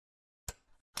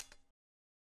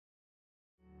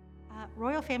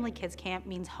Royal Family Kids Camp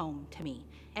means home to me.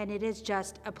 And it is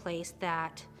just a place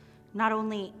that not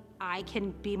only I can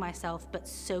be myself, but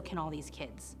so can all these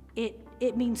kids.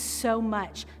 It means so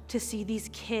much to see these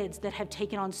kids that have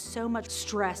taken on so much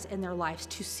stress in their lives,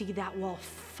 to see that wall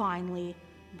finally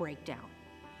break down.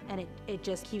 And it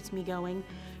just keeps me going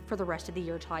for the rest of the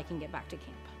year till I can get back to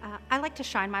camp. I like to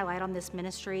shine my light on this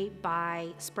ministry by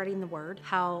spreading the word,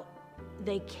 how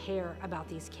they care about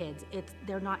these kids.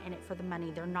 They're not in it for the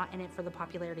money. They're not in it for the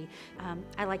popularity.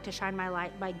 I like to shine my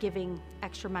light by giving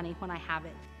extra money when I have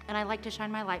it. And I like to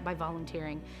shine my light by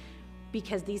volunteering,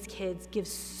 because these kids give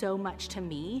so much to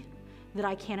me that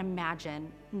I can't imagine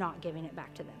not giving it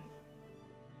back to them.